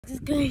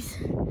Guys,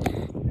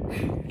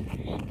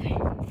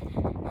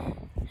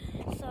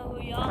 so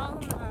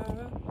y'all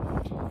know,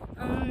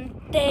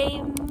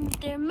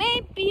 there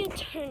may be a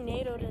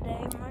tornado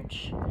today,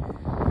 March 2.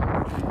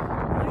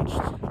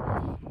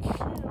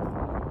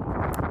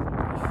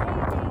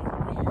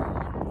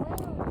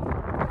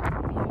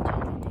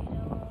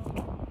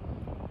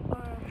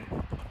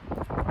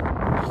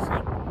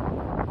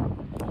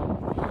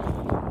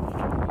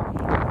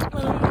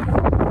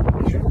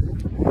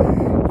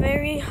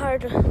 Very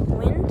hard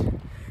wind.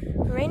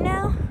 Right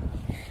now,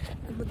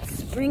 I'm with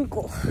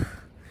Sprinkle,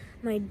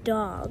 my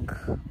dog.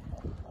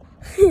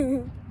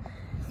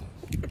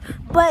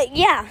 But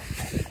yeah,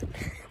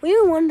 we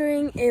were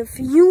wondering if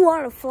you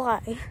want to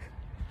fly.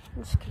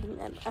 I'm just kidding,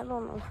 I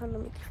don't know how to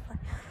make you fly.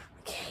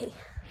 Okay.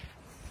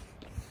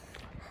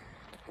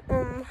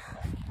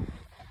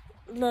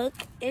 Look,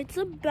 it's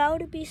about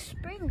to be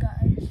spring,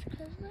 guys.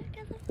 Because look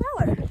at the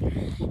flower.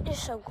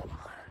 It's so cool.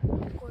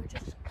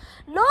 Gorgeous.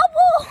 Lobo!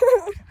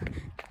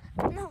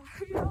 No.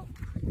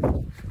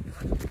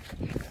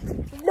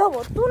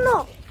 Lobo, tú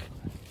no.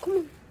 Come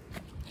on.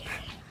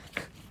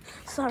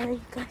 Sorry,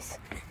 guys.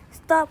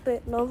 Stop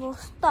it, Lobo.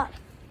 Stop.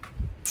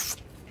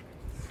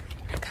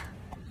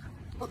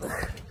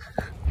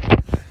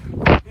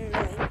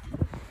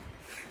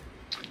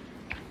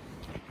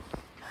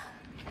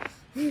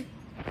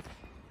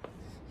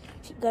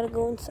 You gotta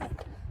go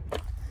inside.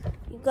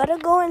 You gotta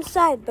go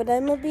inside, but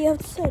I'm gonna be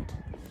outside.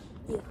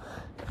 Yeah.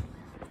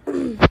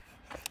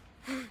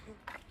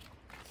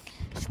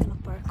 She's gonna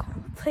bark all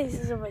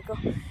places if I go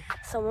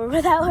somewhere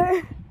without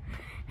her.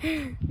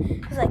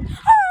 It's like,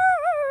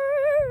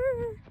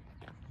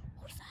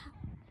 what's that?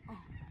 Oh,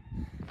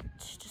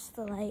 it's just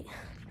the light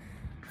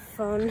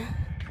phone.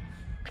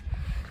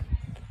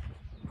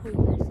 Wait,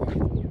 what is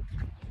it?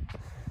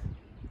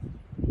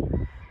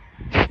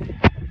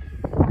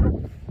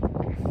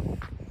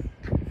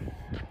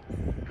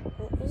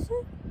 What is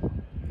it?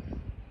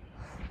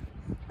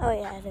 Oh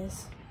yeah, it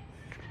is.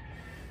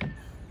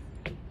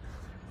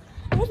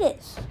 It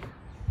is.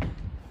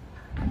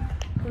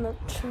 I'm not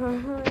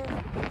sure.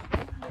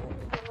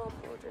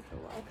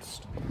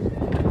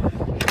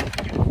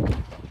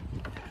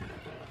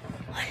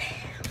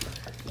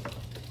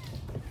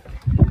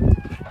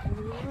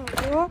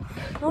 No.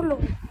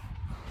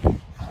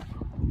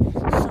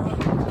 So,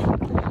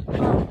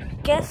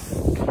 guess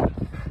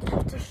I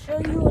have to show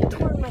you a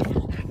tour of my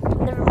feet.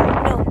 Never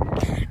mind. No,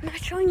 I'm not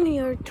showing you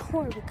your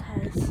tour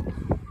because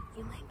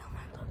you might know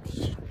my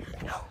location.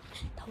 No,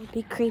 that would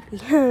be creepy.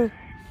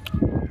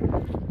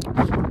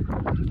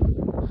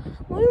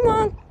 What do you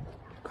want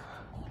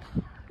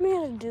me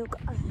to do,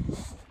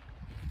 guys?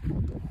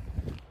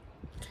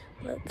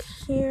 Look,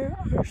 here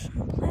are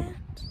some plants.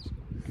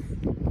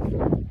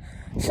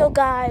 So,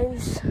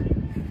 guys,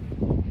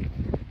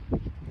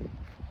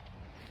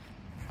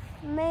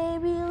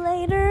 maybe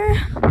later.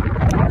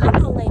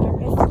 Not later.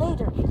 It's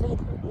later.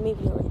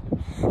 Maybe later.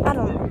 I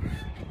don't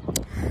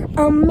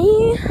know.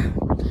 Me,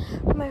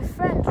 my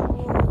friends will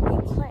be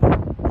playing.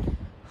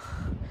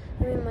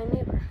 I mean, my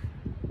neighbor.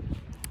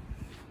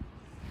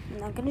 I'm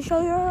not gonna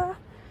show you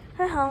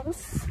her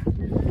house.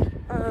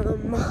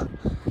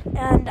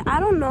 And I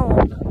don't know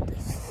about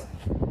this.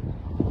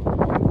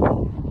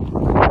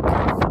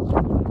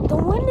 The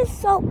wind is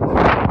so.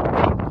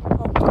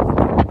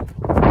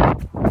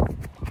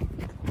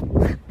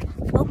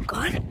 Oh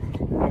God!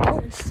 Go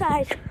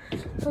inside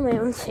for my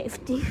own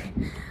safety.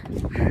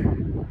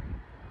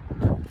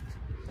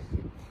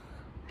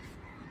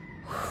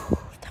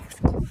 That was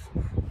close.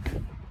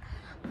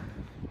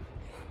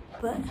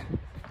 But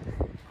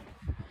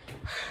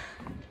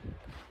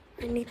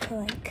I need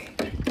to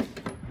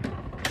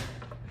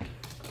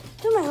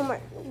do my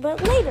homework.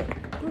 But later.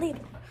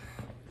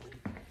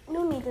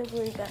 No need to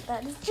worry about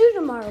that. It's due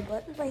tomorrow,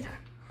 but later.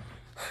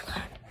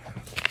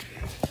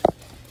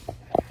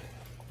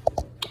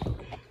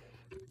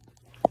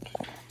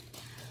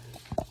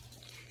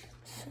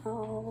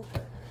 So,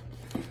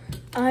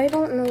 I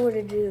don't know what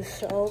to do,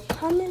 so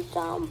comment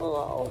down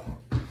below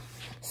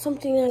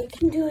something I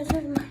can do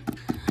inside my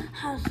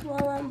house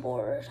while I'm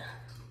bored.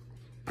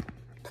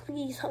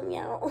 Please help me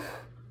out.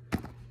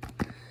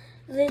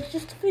 It's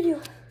just a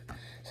video,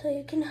 so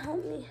you can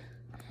help me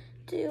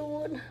do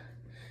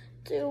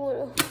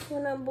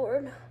when I'm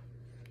bored.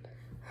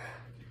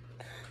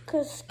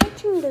 Because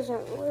sketching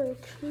doesn't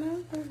work.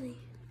 Not really.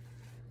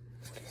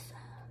 What is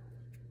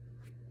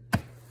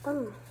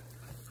that?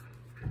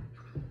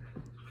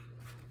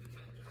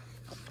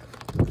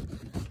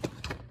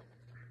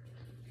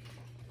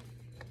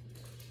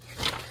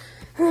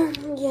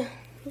 Yeah.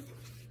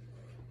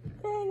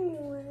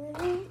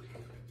 Anyway.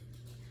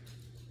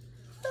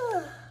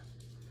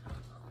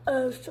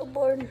 I'm so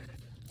bored.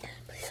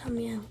 Please help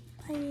me out.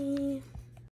 Bye.